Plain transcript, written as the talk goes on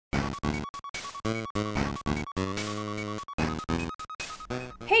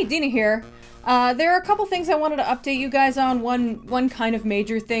Hey, Dena here. There are a couple things I wanted to update you guys on. One kind of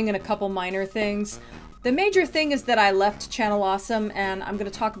major thing and a couple minor things. The major thing is that I left Channel Awesome, and I'm going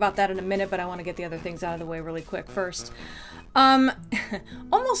to talk about that in a minute, but I want to get the other things out of the way really quick first.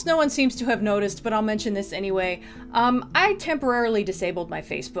 Almost no one seems to have noticed, but I'll mention this anyway. I temporarily disabled my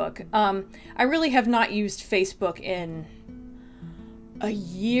Facebook. I really have not used Facebook in a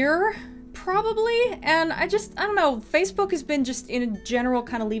year, probably, and I don't know, Facebook has been just in general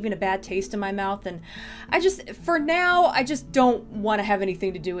kind of leaving a bad taste in my mouth, and for now, I just don't want to have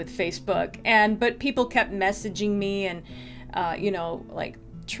anything to do with Facebook. But people kept messaging me and, you know, like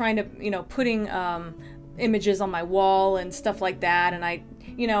trying to, you know, putting, images on my wall and stuff like that, and I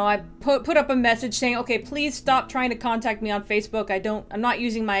put up a message saying, okay, please stop trying to contact me on Facebook. I'm not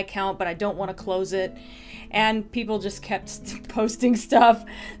using my account, but I don't want to close it. And people just kept posting stuff.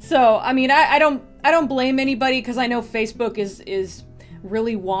 So, I mean, I don't blame anybody, because I know Facebook is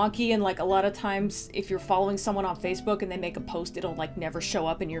really wonky, and like a lot of times if you're following someone on Facebook and they make a post, it'll like never show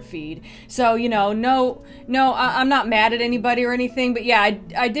up in your feed. So, you know, no, I'm not mad at anybody or anything, but yeah,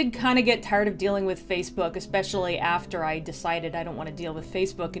 I did kind of get tired of dealing with Facebook, especially after I decided I don't want to deal with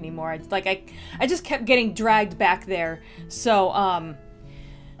Facebook anymore. I just kept getting dragged back there. So,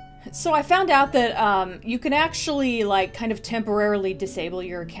 so I found out that you can actually like kind of temporarily disable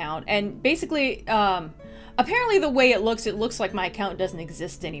your account, and basically apparently the way it looks like my account doesn't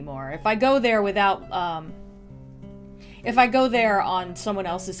exist anymore. If I go there without if I go there on someone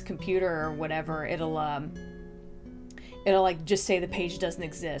else's computer or whatever, it'll like just say the page doesn't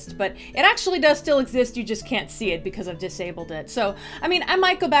exist. But it actually does still exist, you just can't see it because I've disabled it. So, I mean, I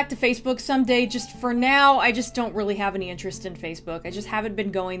might go back to Facebook someday. Just for now, I just don't really have any interest in Facebook. I just haven't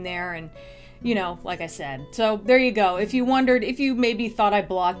been going there, and, you know, like I said. So, there you go. If you wondered, if you maybe thought I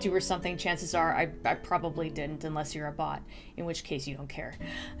blocked you or something, chances are I probably didn't, unless you're a bot, in which case you don't care.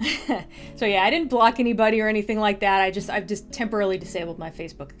 So yeah, I didn't block anybody or anything like that. I've just temporarily disabled my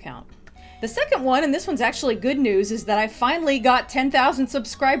Facebook account. The second one, and this one's actually good news, is that I finally got 10,000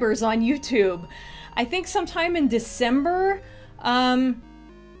 subscribers on YouTube. I think sometime in December, I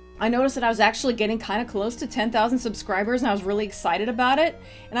noticed that I was actually getting kind of close to 10,000 subscribers, and I was really excited about it.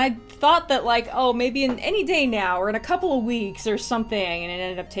 And I thought that, like, oh, maybe in any day now, or in a couple of weeks or something, and it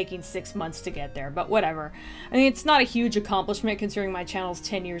ended up taking 6 months to get there, but whatever. I mean, it's not a huge accomplishment considering my channel's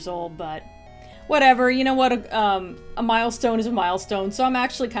 10 years old, but whatever, you know what, a milestone is a milestone, so I'm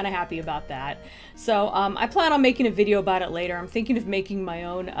actually kind of happy about that. So, I plan on making a video about it later. I'm thinking of making my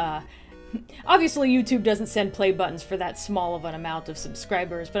own, obviously YouTube doesn't send play buttons for that small of an amount of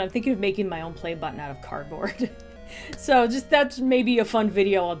subscribers, but I'm thinking of making my own play button out of cardboard. So, that's maybe a fun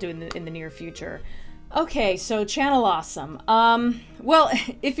video I'll do in the near future. Okay, so Channel Awesome. Well,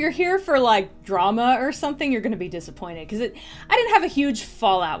 if you're here for like drama or something, you're gonna be disappointed, because I didn't have a huge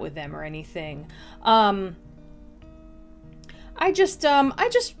fallout with them or anything. I just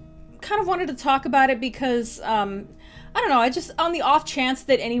kind of wanted to talk about it because, I don't know, on the off chance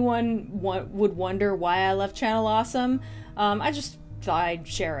that anyone would wonder why I left Channel Awesome, I just thought I'd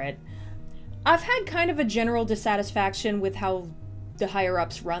share it. I've had kind of a general dissatisfaction with how the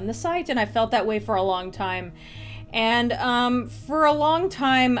higher-ups run the site, and I felt that way for a long time. And for a long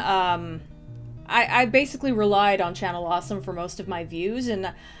time, I basically relied on Channel Awesome for most of my views,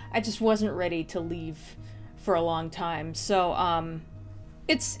 and I just wasn't ready to leave for a long time. So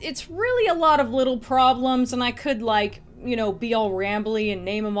it's really a lot of little problems, and I could, like, you know, be all rambly and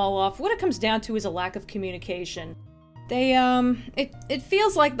name them all off. What it comes down to is a lack of communication. They it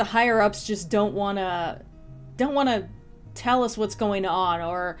feels like the higher-ups just don't wanna tell us what's going on,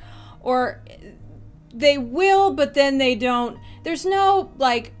 or they will, but then they don't. There's no,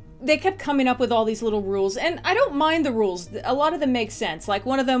 like, they kept coming up with all these little rules, and I don't mind the rules. A lot of them make sense. Like,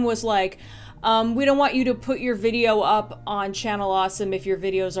 one of them was like, we don't want you to put your video up on Channel Awesome if your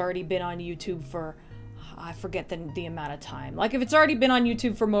video's already been on YouTube for, I forget the amount of time. Like, if it's already been on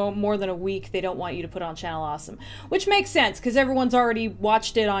YouTube for more than a week, they don't want you to put it on Channel Awesome. Which makes sense, because everyone's already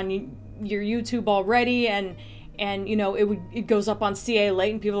watched it on your YouTube already, and you know, it goes up on CA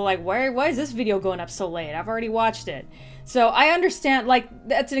late, and people are like, why is this video going up so late? I've already watched it. So I understand, like,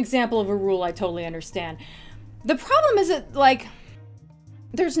 that's an example of a rule I totally understand. The problem is that, like,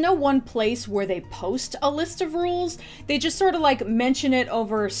 there's no one place where they post a list of rules. They just sort of, like, mention it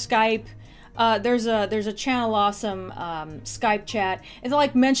over Skype. There's a Channel Awesome Skype chat, and they'll,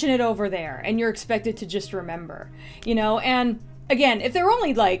 like, mention it over there, and you're expected to just remember, you know? And again, if there were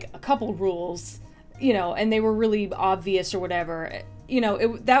only, like, a couple rules, you know, and they were really obvious or whatever, you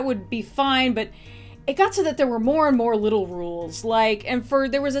know, that would be fine. But it got so that there were more and more little rules. Like, and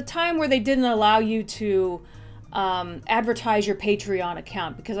there was a time where they didn't allow you to advertise your Patreon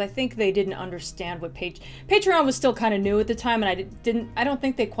account, because I think they didn't understand what Patreon was still kind of new at the time, and I don't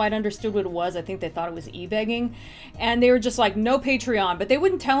think they quite understood what it was. I think they thought it was e-begging, and they were just like, no Patreon, but they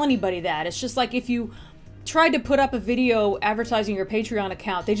wouldn't tell anybody that. It's just like, if you tried to put up a video advertising your Patreon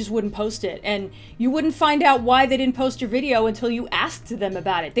account, they just wouldn't post it, and you wouldn't find out why they didn't post your video until you asked them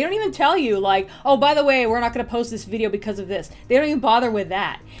about it. They don't even tell you, like, oh, by the way, we're not going to post this video because of this. They don't even bother with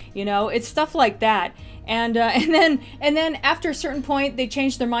that. You know, it's stuff like that. And then after a certain point, they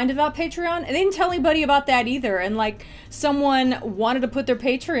changed their mind about Patreon, and they didn't tell anybody about that either. And like, someone wanted to put their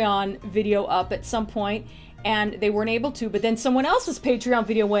Patreon video up at some point, and they weren't able to, but then someone else's Patreon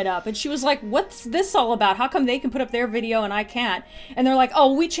video went up, and she was like, what's this all about? How come they can put up their video and I can't? And they're like,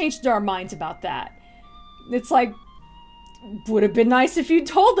 oh, we changed our minds about that. It's like, would have been nice if you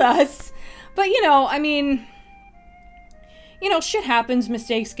told us. But, you know, I mean, you know, shit happens,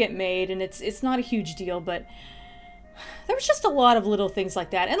 mistakes get made, and it's not a huge deal, but there was just a lot of little things like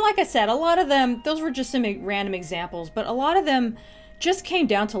that. And like I said, a lot of them, those were just some random examples, but a lot of them just came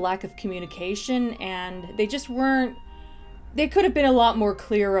down to lack of communication, and they just weren't, they could have been a lot more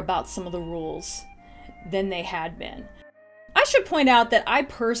clear about some of the rules than they had been. I should point out that I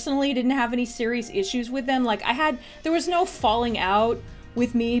personally didn't have any serious issues with them. Like, there was no falling out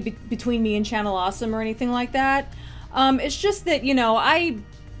with me, between me and Channel Awesome or anything like that. It's just that, you know,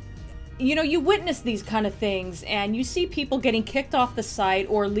 you witness these kind of things, and you see people getting kicked off the site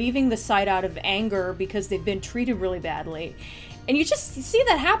or leaving the site out of anger because they've been treated really badly. And you see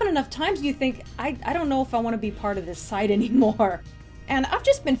that happen enough times, you think, I don't know if I want to be part of this site anymore. And I've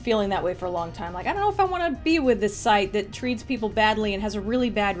just been feeling that way for a long time. Like, I don't know if I want to be with this site that treats people badly and has a really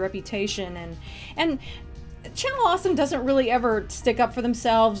bad reputation. And Channel Awesome doesn't really ever stick up for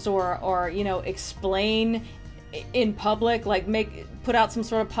themselves or you know, explain in public, like put out some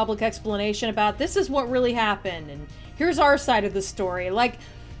sort of public explanation about this is what really happened and here's our side of the story. Like,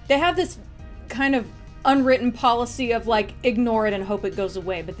 they have this kind of unwritten policy of like, ignore it and hope it goes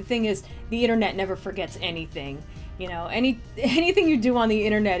away. But the thing is, the internet never forgets anything. You know, anything you do on the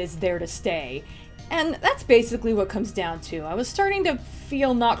internet is there to stay. And that's basically what it comes down to. I was starting to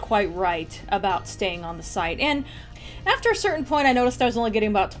feel not quite right about staying on the site. And after a certain point, I noticed I was only getting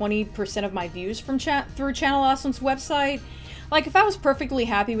about 20% of my views from through Channel Awesome's website. Like, if I was perfectly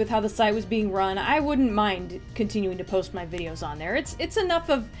happy with how the site was being run, I wouldn't mind continuing to post my videos on there. It's enough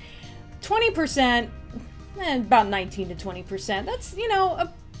of 20%, about 19 to 20%. That's, you know,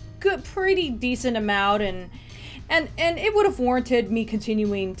 a good, pretty decent amount, and it would have warranted me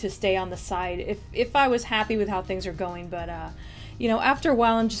continuing to stay on the site if I was happy with how things are going. But you know, after a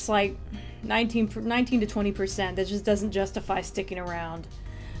while, I'm just like, 19 to 20%, that just doesn't justify sticking around.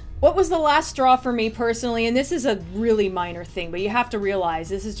 What was the last straw for me personally, and this is a really minor thing, but you have to realize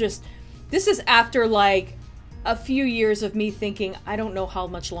this is after like a few years of me thinking, I don't know how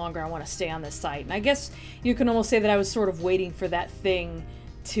much longer I want to stay on this site. And I guess you can almost say that I was sort of waiting for that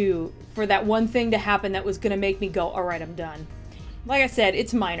one thing to happen that was going to make me go, all right, I'm done. Like I said,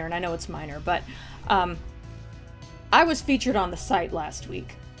 it's minor, and I know it's minor, but I was featured on the site last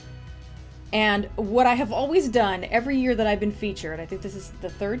week. And what I have always done every year that I've been featured, I think this is the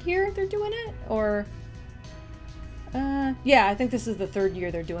third year they're doing it, or yeah, I think this is the third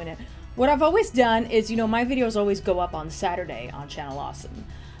year they're doing it. What I've always done is, you know, my videos always go up on Saturday on Channel Awesome.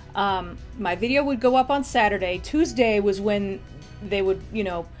 My video would go up on Saturday. Tuesday was when they would, you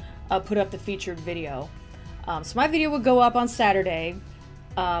know, put up the featured video. So my video would go up on Saturday,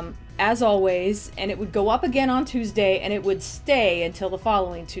 as always, and it would go up again on Tuesday, and it would stay until the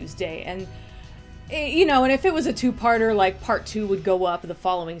following Tuesday. And, you know, and if it was a two-parter, like part 2 would go up the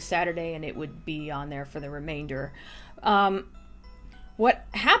following Saturday, and it would be on there for the remainder. What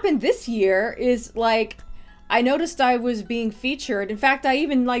happened this year is, like, I noticed I was being featured. In fact, I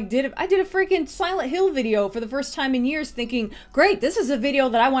even like did a freaking Silent Hill video for the first time in years, thinking, great, this is a video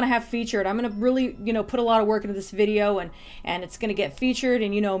that I want to have featured. I'm gonna really, you know, put a lot of work into this video, and it's gonna get featured,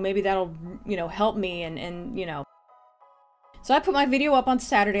 and, you know, maybe that'll, you know, help me, and you know. So I put my video up on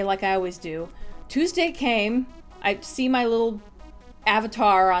Saturday like I always do. Tuesday came, I see my little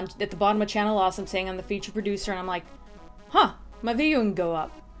avatar at the bottom of Channel Awesome saying I'm the feature producer, and I'm like, huh, my video can go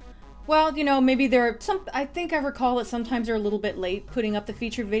up. Well, you know, maybe I think I recall that sometimes they're a little bit late putting up the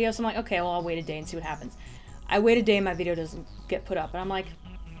featured video, so I'm like, okay, well, I'll wait a day and see what happens. I wait a day and my video doesn't get put up, and I'm like,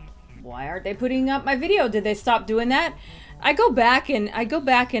 why aren't they putting up my video? Did they stop doing that? I go back and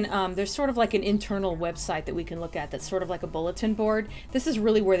there's sort of like an internal website that we can look at that's sort of like a bulletin board. This is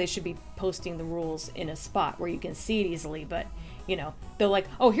really where they should be posting the rules, in a spot where you can see it easily, but, you know, they're like,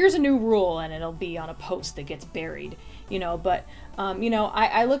 oh, here's a new rule, and it'll be on a post that gets buried, you know. But you know,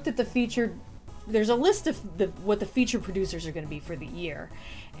 I looked at the featured. There's a list of what the feature producers are going to be for the year,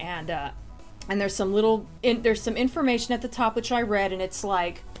 and there's some there's some information at the top which I read, and it's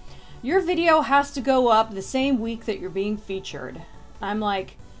like, your video has to go up the same week that you're being featured. I'm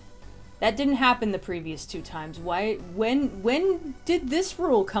like, that didn't happen the previous 2 times. Why? When did this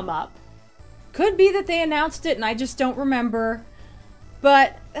rule come up? Could be that they announced it and I just don't remember.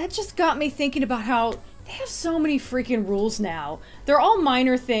 But that just got me thinking about how they have so many freaking rules now. They're all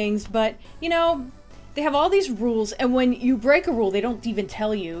minor things, but, you know, they have all these rules, and when you break a rule, they don't even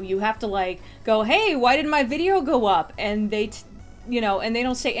tell you. You have to, like, go, hey, why didn't my video go up? And they, you know, and they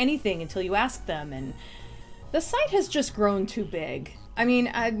don't say anything until you ask them, and the site has just grown too big. I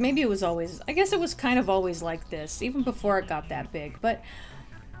mean, maybe it was always, I guess it was kind of always like this, even before it got that big, but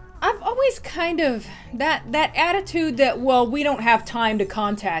I've always kind of, that attitude that, well, we don't have time to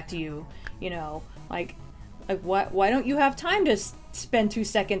contact you, you know, like why don't you have time to spend 2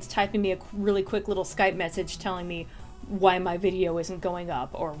 seconds typing me a really quick little Skype message telling me why my video isn't going up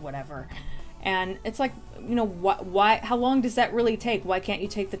or whatever. And it's like, you know, why, how long does that really take? Why can't you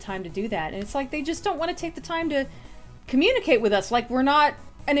take the time to do that? And it's like, they just don't want to take the time to communicate with us, like we're not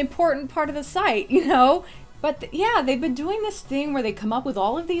an important part of the site, you know? But yeah, they've been doing this thing where they come up with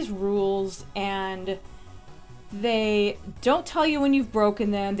all of these rules and they don't tell you when you've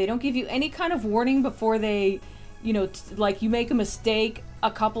broken them. They don't give you any kind of warning before they, you know, like you make a mistake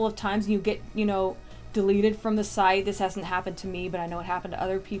a couple of times and you get, you know, deleted from the site. This hasn't happened to me, but I know it happened to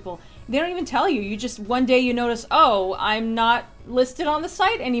other people. They don't even tell you. You just, one day you notice, oh, I'm not listed on the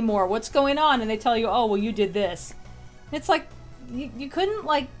site anymore. What's going on? And they tell you, oh, well, you did this. It's like, you couldn't,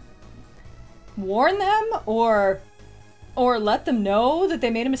 like, warn them or let them know that they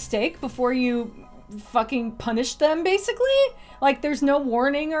made a mistake before you fucking punish them, basically? Like, there's no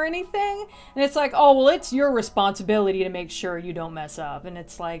warning or anything? And it's like, oh, well, it's your responsibility to make sure you don't mess up. And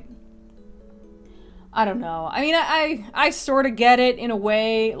it's like, I don't know. I mean, I sort of get it in a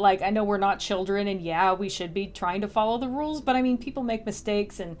way. Like, I know we're not children, and yeah, we should be trying to follow the rules, but I mean, people make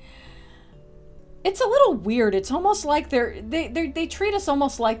mistakes, and it's a little weird. It's almost like they treat us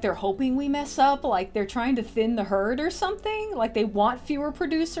almost like they're hoping we mess up, like they're trying to thin the herd or something. Like they want fewer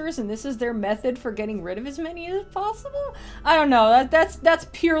producers, and this is their method for getting rid of as many as possible. I don't know. That's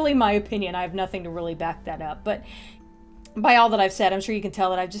purely my opinion. I have nothing to really back that up. But by all that I've said, I'm sure you can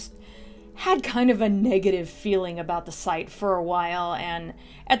tell that I've just had kind of a negative feeling about the site for a while, and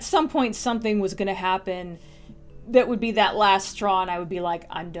at some point something was going to happen that would be that last straw, and I would be like,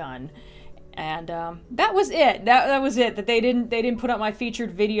 I'm done. And that was it. That was it. That they didn't put up my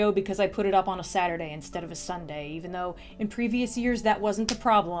featured video because I put it up on a Saturday instead of a Sunday, even though in previous years that wasn't the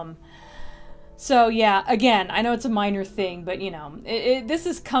problem. So yeah, again, I know it's a minor thing, but you know, this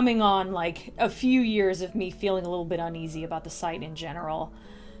is coming on like a few years of me feeling a little bit uneasy about the site in general.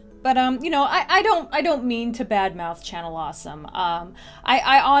 But you know, I don't mean to badmouth Channel Awesome.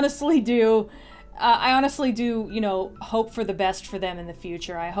 I honestly do. I honestly do, you know, hope for the best for them in the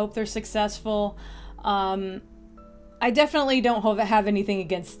future. I hope they're successful. I definitely don't have anything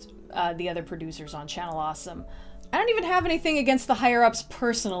against the other producers on Channel Awesome. I don't even have anything against the higher-ups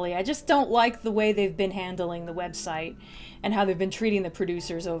personally. I just don't like the way they've been handling the website and how they've been treating the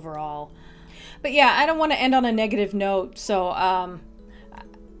producers overall. But yeah, I don't want to end on a negative note, so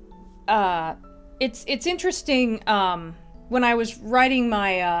it's interesting. When I was writing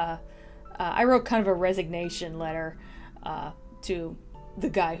my I wrote kind of a resignation letter to the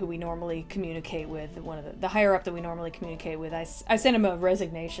guy who we normally communicate with, one of the higher up that we normally communicate with. I sent him a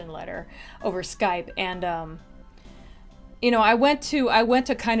resignation letter over Skype, and you know, I went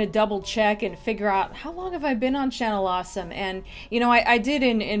to kind of double check and figure out how long have I been on Channel Awesome, and you know, I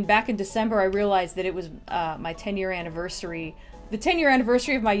did back in December. I realized that it was my 10-year anniversary. The 10-year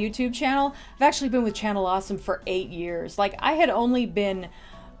anniversary of my YouTube channel. I've actually been with Channel Awesome for 8 years. Like, I had only been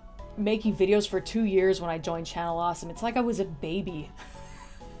making videos for 2 years when I joined Channel Awesome. It's like I was a baby.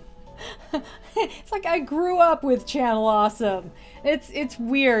 It's like I grew up with Channel Awesome. It's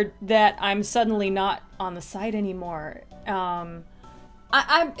weird that I'm suddenly not on the site anymore.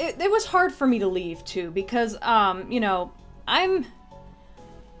 It was hard for me to leave too, because you know, I'm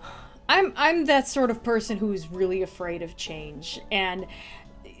that sort of person who's really afraid of change, and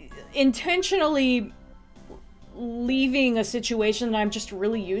intentionally leaving a situation that I'm just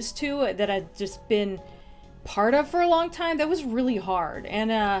really used to, that I've just been part of for a long time, that was really hard.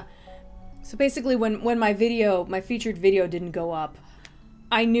 And so basically when my featured video didn't go up,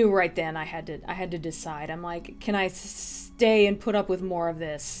 I knew right then I had to decide. I'm like, can I stay and put up with more of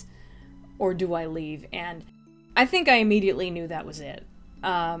this, or do I leave? And I think I immediately knew that was it.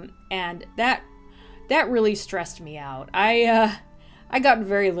 And that really stressed me out. I got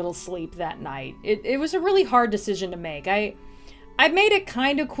very little sleep that night. It was a really hard decision to make. I made it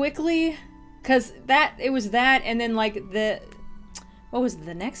kind of quickly, because it was that, and then like what was it,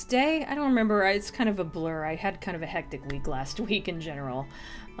 the next day? I don't remember. It's kind of a blur. I had kind of a hectic week last week in general.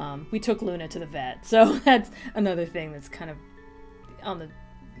 We took Luna to the vet, so that's another thing that's kind of on the,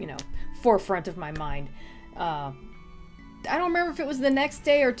 forefront of my mind. I don't remember if it was the next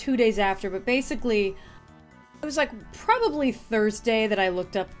day or 2 days after, but basically it was like probably Thursday that I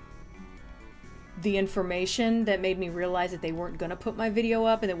looked up the information that made me realize that they weren't going to put my video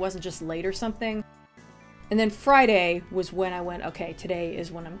up and it wasn't just late or something. And then Friday was when I went, okay, today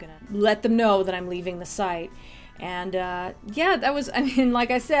is when I'm going to let them know that I'm leaving the site. And yeah, that was, I mean, like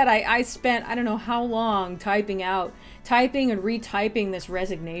I said, I spent, I don't know how long typing and retyping this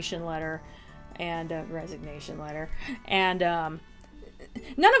resignation letter. And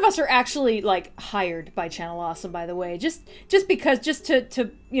none of us are actually like hired by Channel Awesome, by the way, just because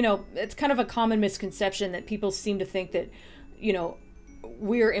to it's kind of a common misconception that people seem to think that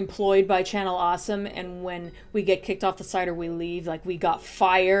we're employed by Channel Awesome, and when we get kicked off the site or we leave, like we got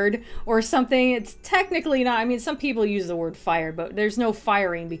fired or something. It's technically not. I mean, some people use the word fired, but there's no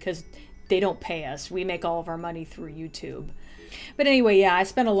firing because they don't pay us. We make all of our money through YouTube. But anyway, yeah, I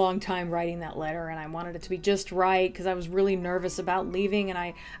spent a long time writing that letter, and I wanted it to be just right because I was really nervous about leaving, and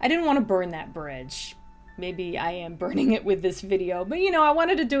I didn't want to burn that bridge. Maybe I am burning it with this video, but I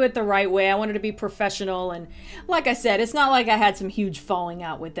wanted to do it the right way. I wanted to be professional, and like I said, it's not like I had some huge falling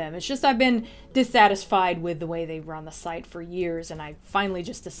out with them. It's just I've been dissatisfied with the way they run the site for years, and I finally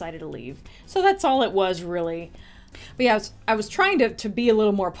just decided to leave. So that's all it was, really. But yeah, I was trying to be a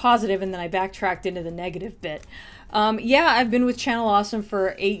little more positive, and then I backtracked into the negative bit. Yeah, I've been with Channel Awesome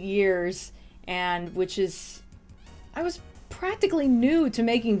for 8 years, and I was practically new to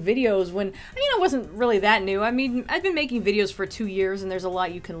making videos when, I wasn't really that new. I mean, I've been making videos for 2 years, and there's a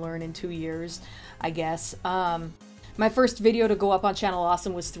lot you can learn in 2 years, I guess. My first video to go up on Channel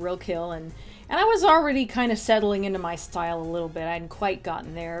Awesome was Thrill Kill, and I was already kind of settling into my style a little bit. I hadn't quite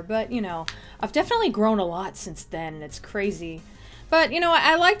gotten there, but, I've definitely grown a lot since then, and it's crazy. But,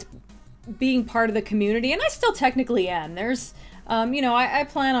 I liked being part of the community, and I still technically am. There's, I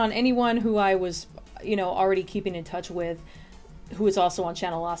plan on anyone who I was, already keeping in touch with, who is also on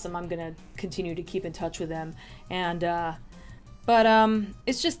Channel Awesome. I'm gonna continue to keep in touch with them, and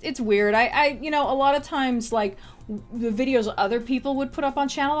it's weird. I a lot of times, like the videos other people would put up on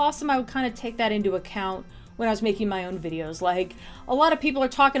Channel Awesome, I would kind of take that into account when I was making my own videos. Like, a lot of people are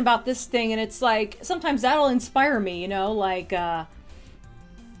talking about this thing, and it's like sometimes that'll inspire me, like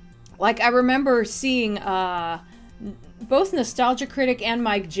I remember seeing both Nostalgia Critic and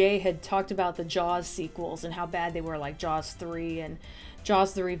Mike J had talked about the Jaws sequels and how bad they were, like Jaws 3 and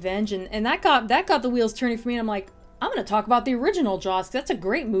Jaws the Revenge, and that got the wheels turning for me, and I'm like, I'm gonna talk about the original Jaws, 'cause that's a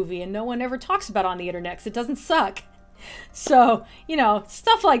great movie and no one ever talks about it on the internet because it doesn't suck. So,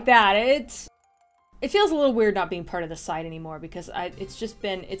 stuff like that. It feels a little weird not being part of the site anymore, because it's just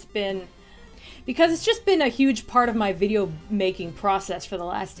been a huge part of my video making process for the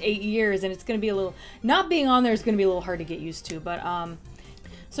last 8 years, and it's going to be a little, not being on there is going to be a little hard to get used to, but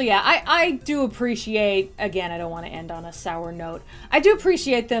so yeah, I do appreciate, again, I don't want to end on a sour note, I do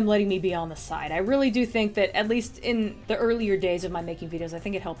appreciate them letting me be on the side. I really do think that, at least in the earlier days of my making videos, I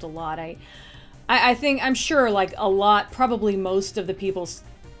think it helped a lot. I'm sure, like, a lot, probably most of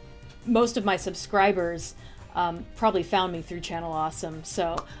my subscribers probably found me through Channel Awesome,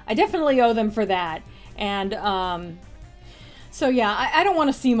 so I definitely owe them for that. And so yeah, I don't want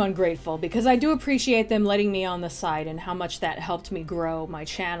to seem ungrateful, because I do appreciate them letting me on the side and how much that helped me grow my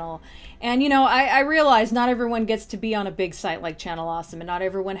channel. And I realize not everyone gets to be on a big site like Channel Awesome, and not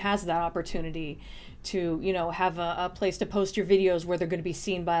everyone has that opportunity to have a place to post your videos where they're going to be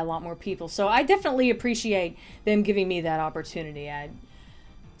seen by a lot more people. So I definitely appreciate them giving me that opportunity.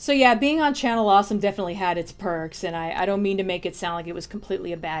 So yeah, being on Channel Awesome definitely had its perks, and I don't mean to make it sound like it was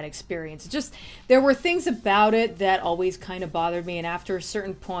completely a bad experience. Just, there were things about it that always kind of bothered me, and after a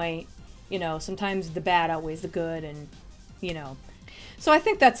certain point, sometimes the bad outweighs the good, and, So I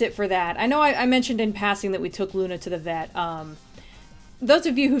think that's it for that. I know I mentioned in passing that we took Luna to the vet. Those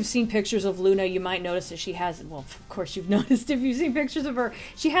of you who've seen pictures of Luna, you might notice that she has, well, of course you've noticed if you've seen pictures of her,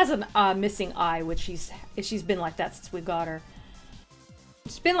 she has a missing eye, which she's been like that since we got her.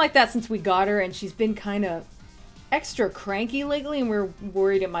 She's been like that since we got her, and she's been kind of extra cranky lately, and we're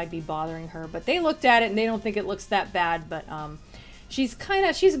worried it might be bothering her. But they looked at it, and they don't think it looks that bad, but she's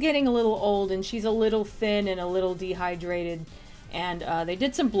getting a little old, and she's a little thin and a little dehydrated, And they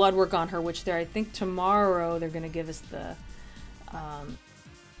did some blood work on her, which I think tomorrow they're going to give us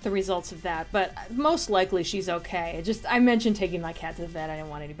the results of that. But most likely she's okay. I mentioned taking my cat to the vet. I didn't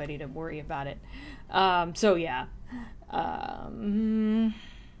want anybody to worry about it. So yeah.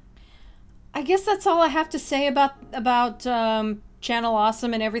 I guess that's all I have to say about Channel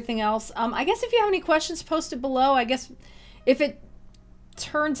Awesome and everything else. I guess if you have any questions, post it below. I guess if it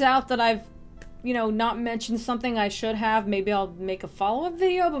turns out that I've, not mentioned something I should have, maybe I'll make a follow-up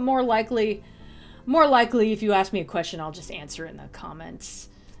video, but more likely if you ask me a question, I'll just answer it in the comments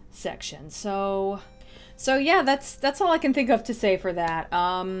section. So yeah, that's all I can think of to say for that.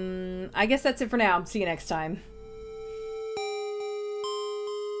 I guess that's it for now. See you next time.